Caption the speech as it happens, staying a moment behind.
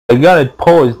I got it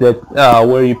paused that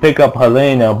where you pick up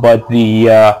Helena, but the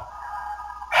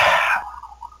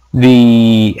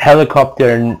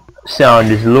helicopter sound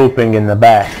is looping in the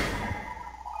back.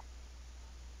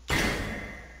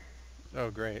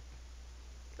 Oh, great.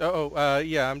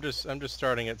 Yeah, I'm just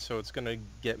starting it, so it's gonna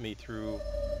get me through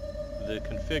the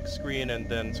config screen, and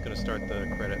then it's gonna start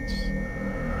the credits.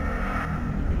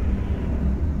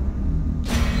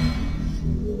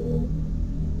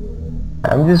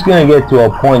 I'm just gonna get to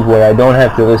a point where I don't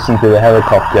have to listen to the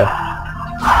helicopter.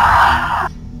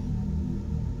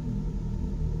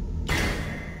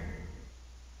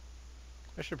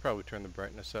 I should probably turn the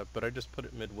brightness up, but I just put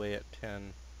it midway at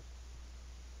 10.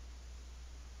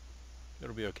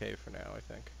 It'll be okay for now, I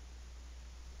think.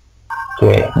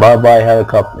 Okay, bye-bye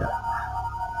helicopter.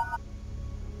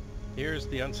 Here's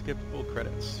the unskippable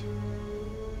credits.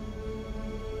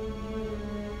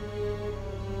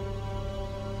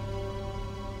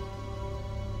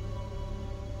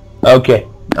 Okay,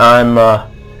 I'm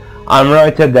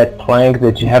right at that plank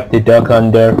that you have to duck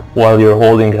under while you're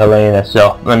holding Helena,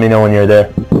 so let me know when you're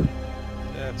there.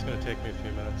 Yeah, it's gonna take me a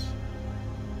few minutes.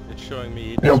 It's showing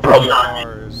me No problem.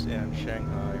 Mars and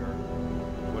Shanghai, or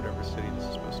whatever city this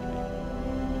is supposed to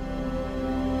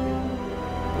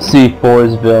be. See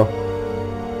Forestville.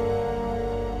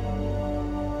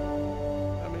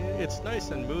 I mean, it's nice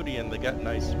and moody, and they got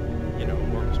nice, you know,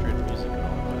 orchestrated music and all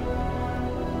that.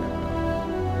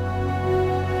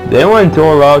 They went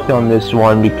all out on this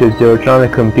one because they were trying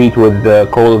to compete with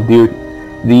Call of Duty.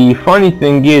 The funny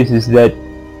thing is that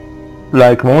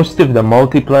like most of the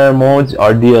multiplayer modes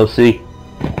are DLC.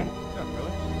 Oh,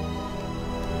 really?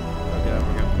 Okay,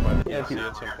 we're gonna buy the DLC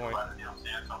at some point.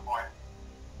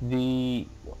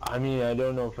 I mean, I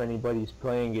don't know if anybody's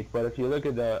playing it, but if you look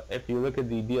at the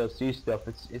DLC stuff,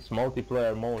 it's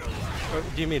multiplayer mode. Oh,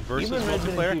 do you mean versus Even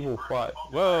Resident multiplayer? Evil 5.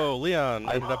 Whoa, Leon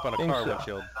ended up on a think car so.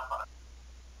 windshield.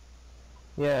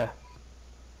 Yeah.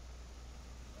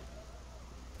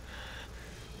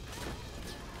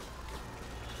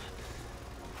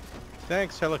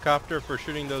 Thanks, helicopter, for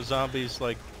shooting those zombies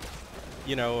like,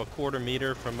 you know, a quarter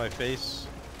meter from my face.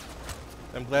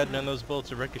 I'm glad none of those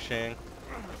bullets are ricocheting.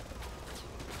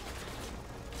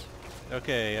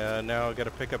 Okay, now I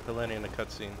gotta pick up Helena in the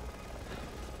cutscene.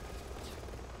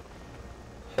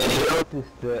 I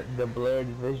noticed the blurred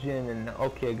vision, and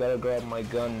okay, gotta grab my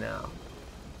gun now.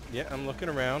 Yeah, I'm looking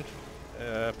around.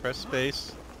 Press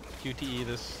space, QTE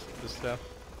this stuff.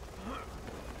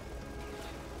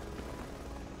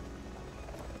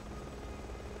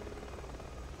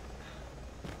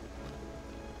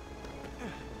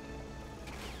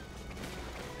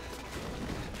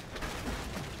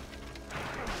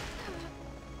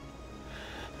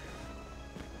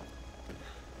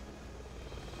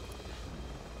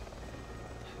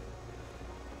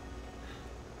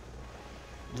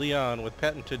 Leon with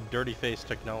patented dirty face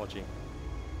technology.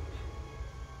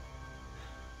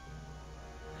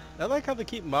 I like how they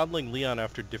keep modeling Leon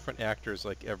after different actors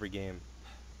like every game.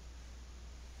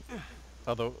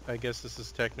 Although, I guess this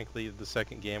is technically the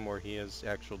second game where he has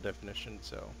actual definition,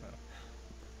 so...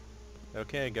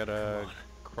 Okay, gotta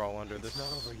crawl under this. It's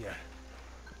not over yet.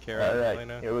 Alright,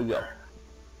 Helena. here we go.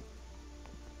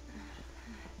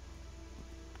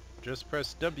 Just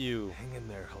press W. Hang in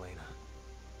there, Helena.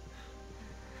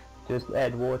 Just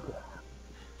add water.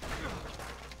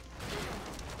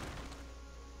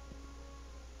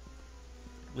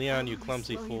 Leon, you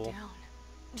clumsy Slow you fool. down.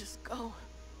 Just go.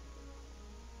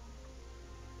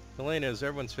 Helena is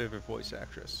everyone's favorite voice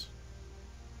actress.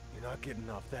 You're not getting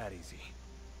off that easy.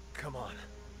 Come on.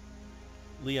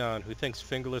 Leon, who thinks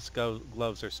fingerless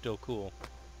gloves are still cool.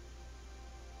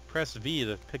 Press V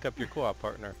to pick up your co-op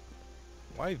partner.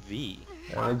 Why V?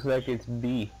 It looks like it's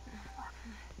B.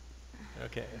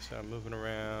 Okay, so I'm moving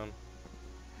around.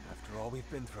 After all we've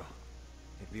been through,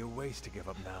 it'd be a waste to give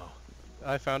up now.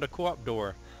 I found a co-op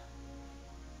door.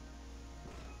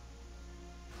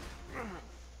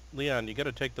 Leon, you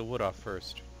gotta take the wood off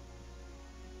first.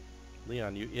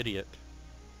 Leon, you idiot.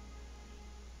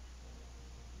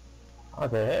 Oh,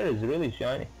 the hair is really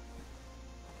shiny.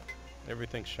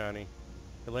 Everything's shiny.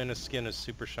 Helena's skin is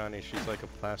super shiny. She's like a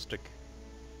plastic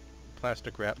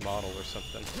wrap model or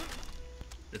something.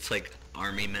 It's like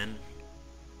Army Men.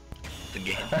 The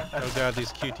game. Oh god,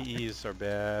 these QTEs are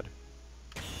bad.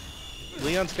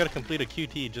 Leon's gotta complete a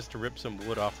QTE just to rip some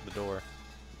wood off the door.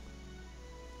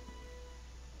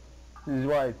 This is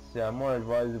why it's more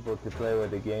advisable to play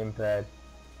with a gamepad.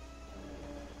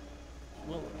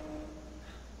 Well,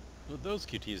 those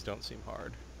QTEs don't seem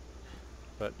hard.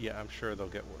 But yeah, I'm sure they'll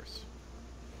get worse.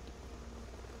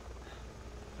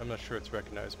 I'm not sure it's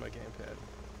recognized my gamepad.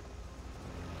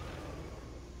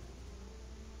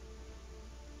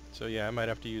 So yeah, I might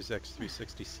have to use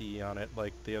X360C on it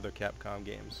like the other Capcom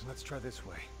games. Let's try this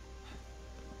way.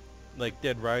 Like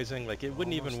Dead Rising, like it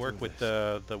wouldn't even Almost work through with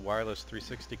this. the wireless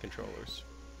 360 controllers.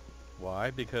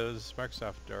 Why? Because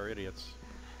Microsoft are idiots.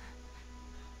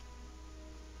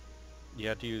 You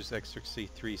had to use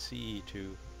X63CE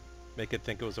to make it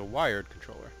think it was a wired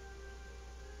controller.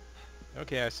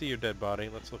 Okay, I see your dead body.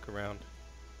 Let's look around.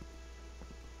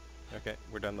 Okay,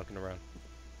 we're done looking around.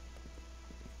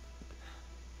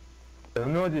 You'll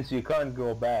notice you can't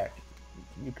go back.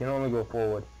 You can only go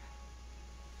forward.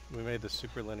 We made this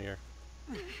super linear.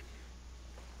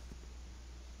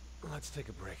 Let's take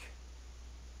a break.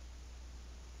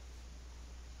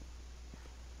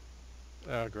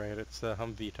 Oh great, it's the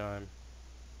Humvee time.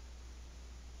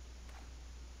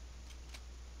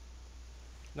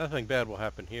 Nothing bad will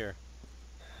happen here.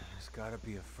 There's gotta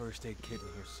be a first aid kit in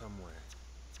here somewhere.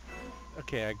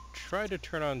 Okay, I tried to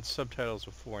turn on subtitles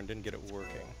before and didn't get it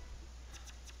working.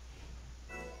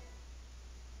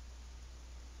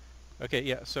 Okay,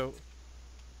 yeah, so...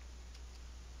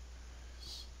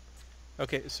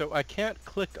 Okay, so I can't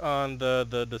click on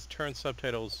the turn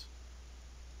subtitles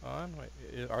on.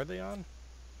 Wait, are they on?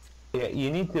 Yeah, you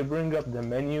need to bring up the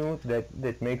menu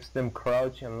that makes them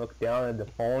crouch and look down at the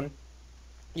phone.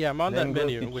 Yeah, I'm on that Then go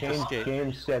menu to with change escape.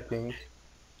 game settings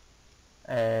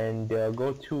and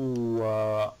go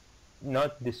to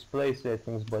not display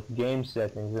settings but game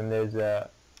settings, and there's a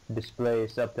display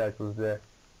subtitles there.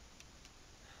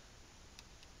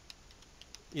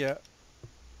 Yeah.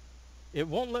 It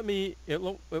won't let me,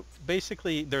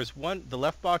 basically there's one, the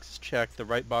left box is checked, the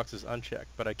right box is unchecked,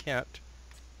 but I can't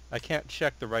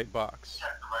check the right box.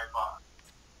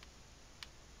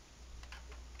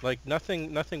 Like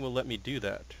nothing will let me do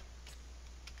that.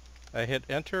 I hit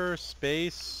enter,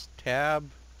 space, tab,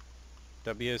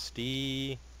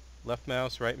 WSD, left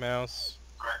mouse, right mouse.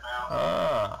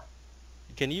 Ah,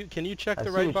 Can you check I the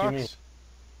see right what you mean.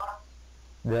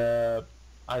 box?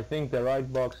 I think the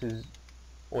right box is,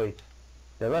 wait,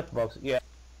 the left box, yeah.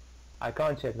 I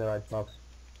can't check the right box.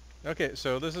 Okay,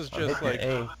 so this is I'm just like,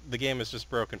 hitting A. the game is just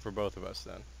broken for both of us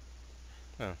then.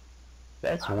 Huh.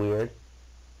 That's weird.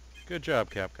 Good job,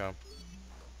 Capcom.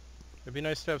 It'd be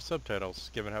nice to have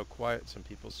subtitles, given how quiet some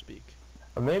people speak.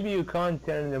 Or maybe you can't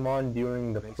turn them on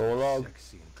during the Makes me prologue. sick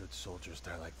seeing good soldiers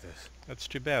die like this. That's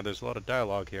too bad, there's a lot of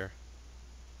dialogue here.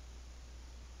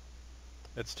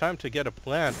 It's time to get a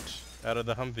plant out of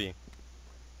the Humvee.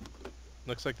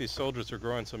 Looks like these soldiers are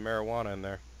growing some marijuana in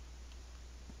there.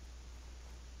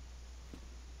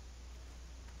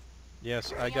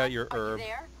 Yes, I got your Are herb. you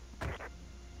there?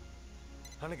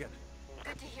 Hunnigan,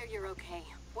 Good to hear you're okay.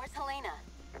 Where's Helena?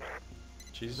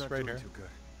 She's not right doing here. too good.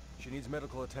 She needs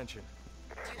medical attention.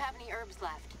 Do you have any herbs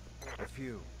left? A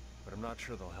few, but I'm not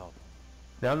sure they'll help.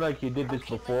 Not like you did this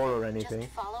Okay, before or listen, anything.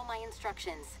 Just follow my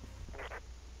instructions.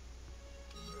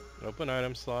 Open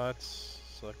item slots,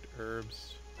 select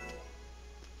herbs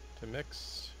to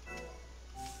mix.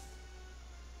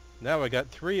 Now I got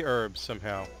 3 herbs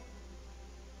somehow.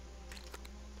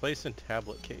 Place in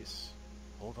tablet case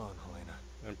Hold on, Helena.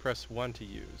 and press 1 to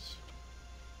use.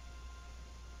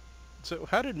 So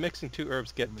how did mixing 2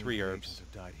 herbs get Too many 3 agents herbs?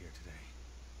 have died here today.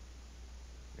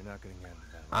 You're not getting out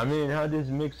of that. I mean, how does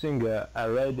mixing a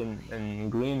red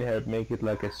and green herb make it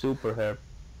like a super herb?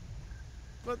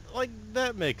 But like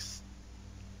that makes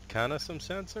kind of some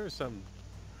sense, or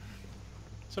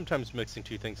sometimes mixing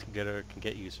 2 things can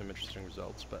get you some interesting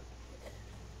results, but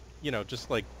you know,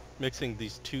 just like mixing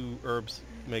these 2 herbs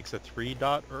makes a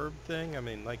 3-dot herb thing. I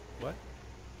mean, like what?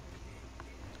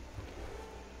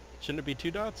 Shouldn't it be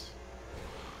 2 dots?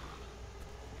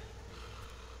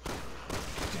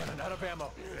 Damn it, out of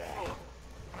ammo.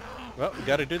 Well, we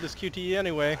gotta do this QTE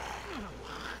anyway.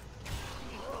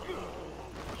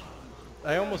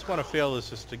 I almost want to fail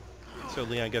this just to, so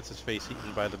Leon gets his face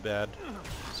eaten by the bad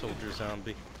soldier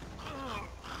zombie.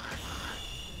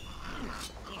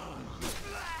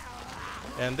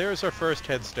 And there's our first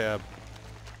head stab.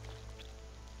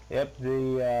 Yep,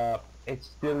 it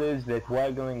still is that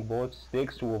waggling both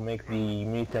sticks will make the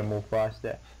meter move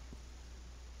faster.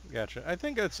 Gotcha. I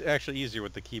think that's actually easier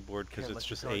with the keyboard because Can't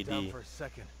it's let your just guard down AD. for a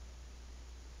second.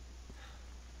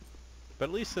 But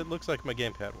at least it looks like my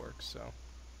gamepad works, so.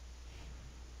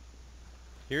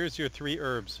 Here's your 3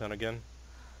 herbs, Hunnigan.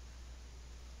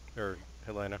 Or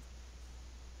Helena.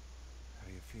 How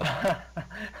do you feel?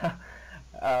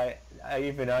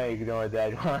 Even I ignored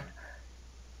that one.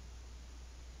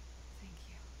 Thank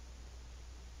you.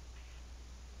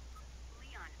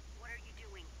 Leon, what are you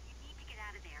doing? You need to get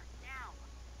out of there, now.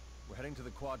 We're heading to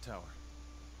the quad tower.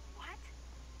 What?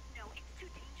 No, it's too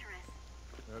dangerous.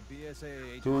 There are BSA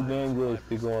agents. Too dangerous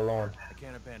to go alone. I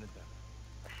can't abandon them.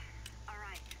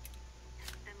 Alright.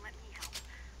 Then let me help.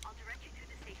 I'll direct you through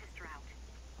the safest route.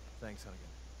 Thanks, Hunnigan.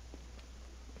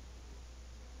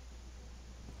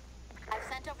 I've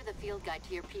sent over the field guide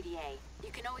to your PDA.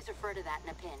 You can always refer to that in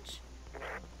a pinch.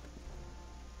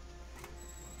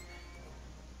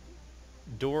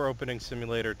 Door opening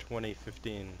simulator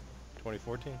 2015.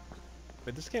 2014?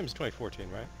 Wait, this game is 2014,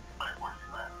 right?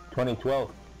 2012.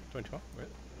 2012? Wait,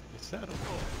 it's that old.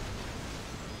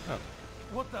 Oh.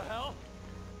 What the hell?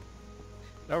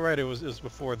 Oh, right, it was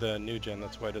before the new gen,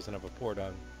 that's why it doesn't have a port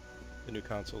on the new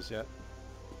consoles yet.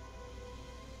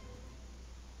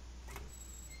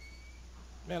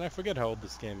 Man, I forget how old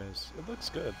this game is. It looks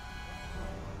good.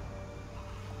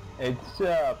 It's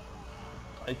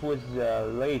it was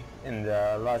late in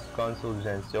the last console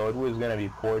gen, so it was gonna be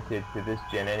ported to this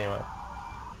gen anyway.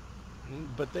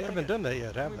 But they haven't done that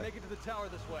yet, have We they? make it to the tower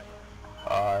this way.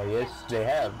 Yes, they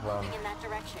have. Moving in that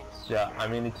direction. So, I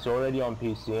mean, it's already on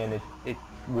PC, and it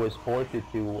was ported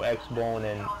to Xbone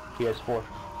and PS4.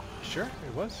 Sure,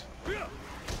 it was.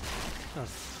 Huh.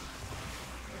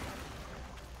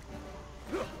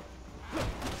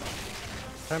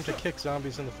 Time to kick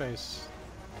zombies in the face.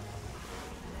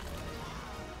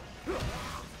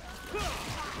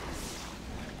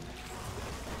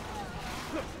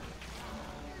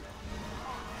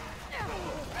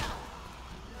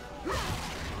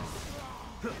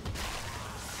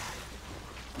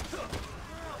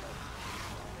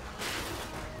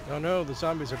 Oh no, the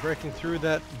zombies are breaking through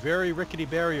that very rickety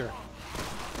barrier.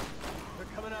 They're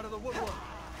coming out of the woodwork.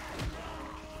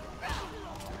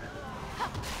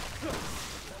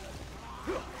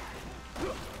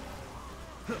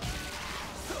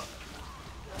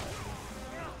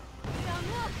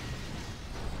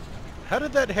 How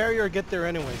did that Harrier get there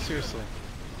anyway, seriously?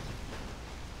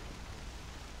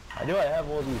 How do I have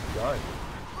all these guns?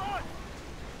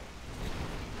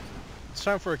 It's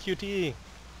time for a QTE.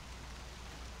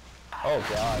 Oh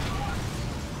god.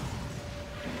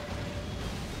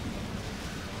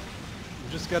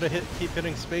 You just gotta keep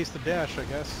hitting space to dash, I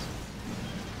guess.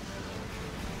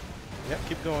 Yep,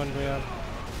 keep going, Leon.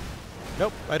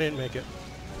 Nope, I didn't make it.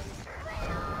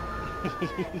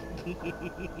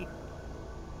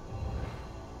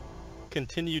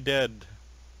 Continue dead.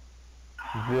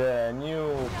 The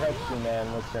new Pepsi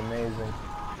Man looks amazing.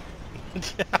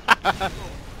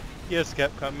 Yes,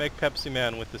 Capcom, make Pepsi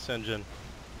Man with this engine.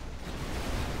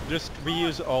 Just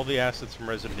reuse all the assets from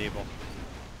Resident Evil.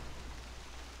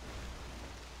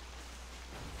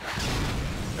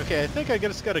 Okay, I think I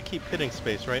just gotta keep hitting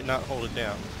space, right? Not hold it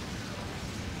down.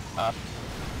 I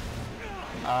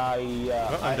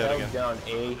I'm dead held again. down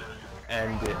A,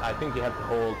 and I think you have to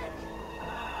hold.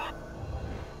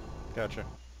 Gotcha.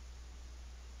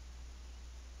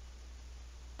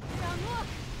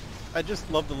 I just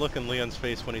love the look in Leon's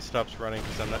face when he stops running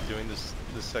because I'm not doing this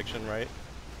section right.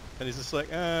 And he's just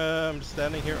like, I'm just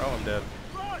standing here. Oh, I'm dead.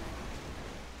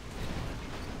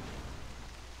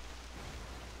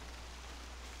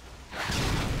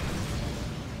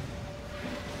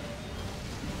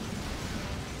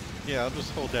 Yeah, I'll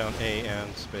just hold down A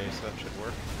and space. That should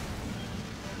work.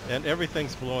 And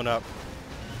everything's blowing up.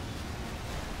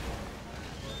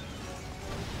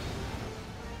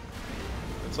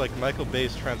 It's like Michael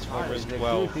Bay's Transformers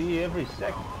 12. QTE every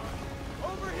second.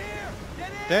 Over here! Get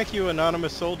in! Thank you,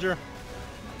 anonymous soldier.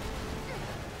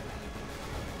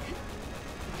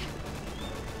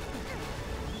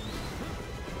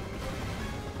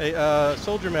 Hey,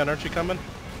 soldier man, aren't you coming?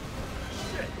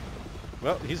 Shit!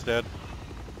 Well, he's dead.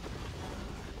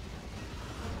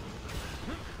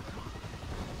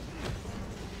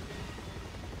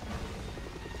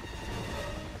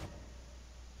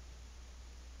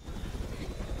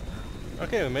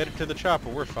 Okay, we made it to the chopper.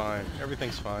 We're fine.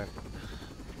 Everything's fine.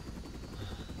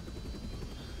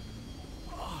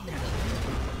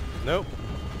 Nope.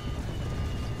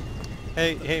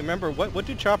 Hey, remember, what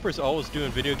do choppers always do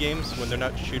in video games when they're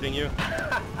not shooting you?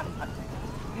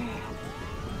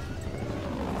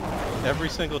 Every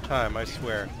single time, I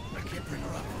swear. I can't bring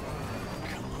her up.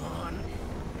 Come on.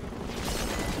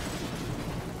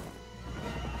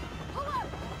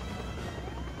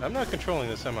 I'm not controlling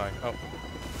this, am I? Oh.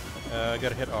 I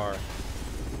gotta hit R.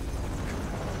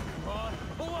 Come on.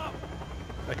 Pull up!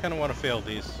 I kinda wanna fail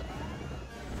these.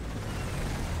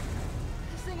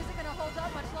 This thing isn't gonna hold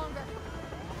up much longer.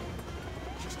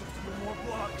 Just a few more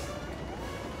blocks.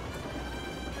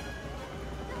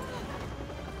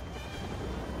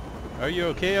 Are you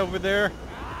okay over there?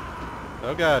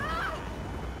 Oh god.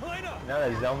 Helena! Not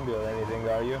a zombie or anything,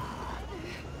 are you?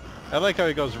 I like how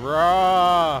he goes,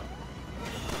 raw!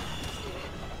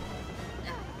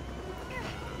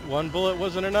 One bullet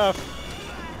wasn't enough.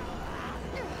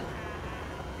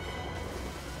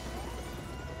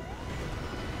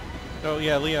 Oh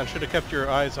yeah, Leon, should have kept your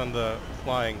eyes on the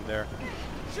flying there.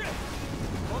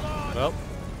 Well.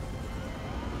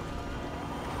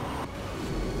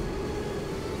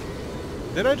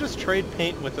 Did I just trade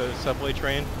paint with a subway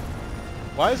train?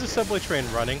 Why is the subway train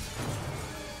running?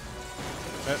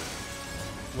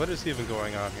 What is even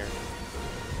going on here?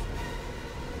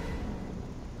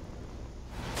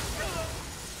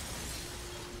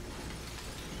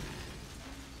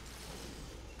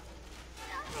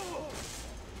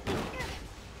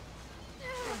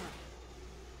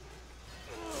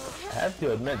 I have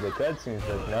to admit, the cutscenes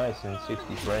look nice in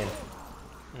 60 frames.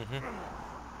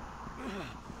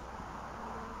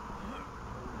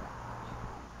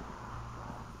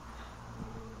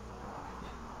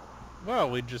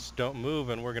 Well, we just don't move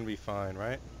and we're gonna be fine,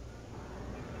 right?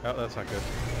 Oh, that's not good.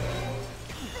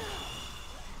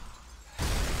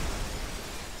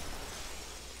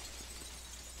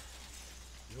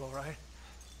 You alright?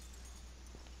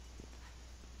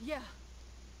 Yeah.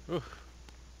 Oof.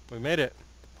 We made it.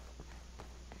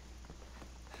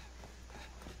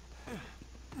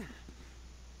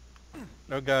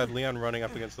 Oh god, Leon running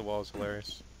up against the wall is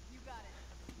hilarious. You got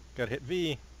it. Got hit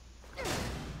V.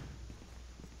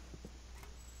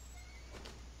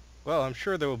 Well, I'm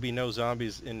sure there will be no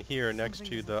zombies in here next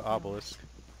to the obelisk.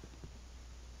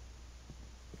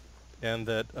 And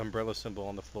that umbrella symbol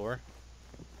on the floor.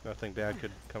 Nothing bad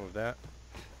could come of that.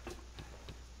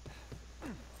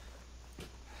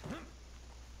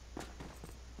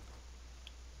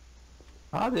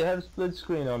 How do they have split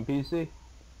screen on PC?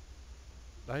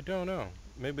 I don't know.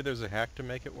 Maybe there's a hack to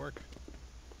make it work.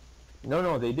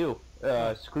 No, they do.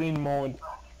 Screen mode,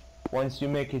 once you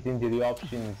make it into the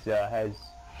options, has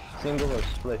single or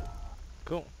split.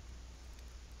 Cool.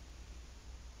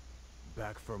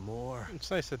 Back for more.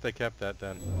 It's nice that they kept that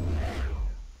then.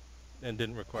 And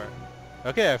didn't require it.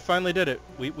 Okay, I finally did it.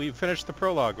 We finished the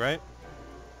prologue, right?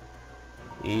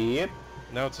 Yep.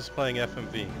 Now it's just playing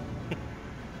FMV.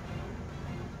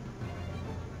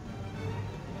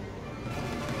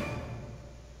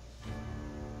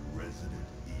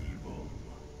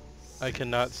 I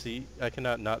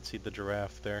cannot not see the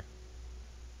giraffe there.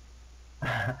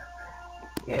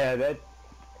 Yeah, that.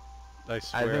 I I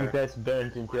swear. think that's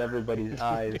burnt into everybody's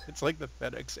eyes. It's like the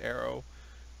FedEx arrow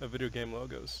of video game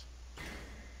logos.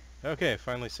 Okay,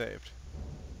 finally saved.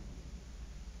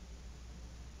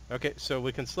 Okay, so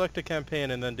we can select a campaign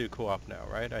and then do co-op now,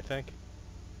 right? I think.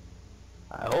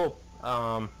 I hope.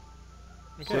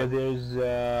 Okay. So there's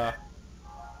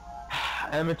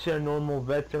amateur, normal,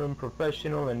 veteran,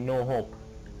 professional, and no hope.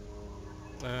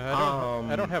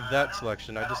 I don't have that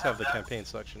selection. I just have the campaign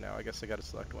selection now. I guess I got to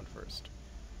select one first.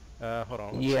 Hold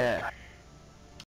on. Yeah.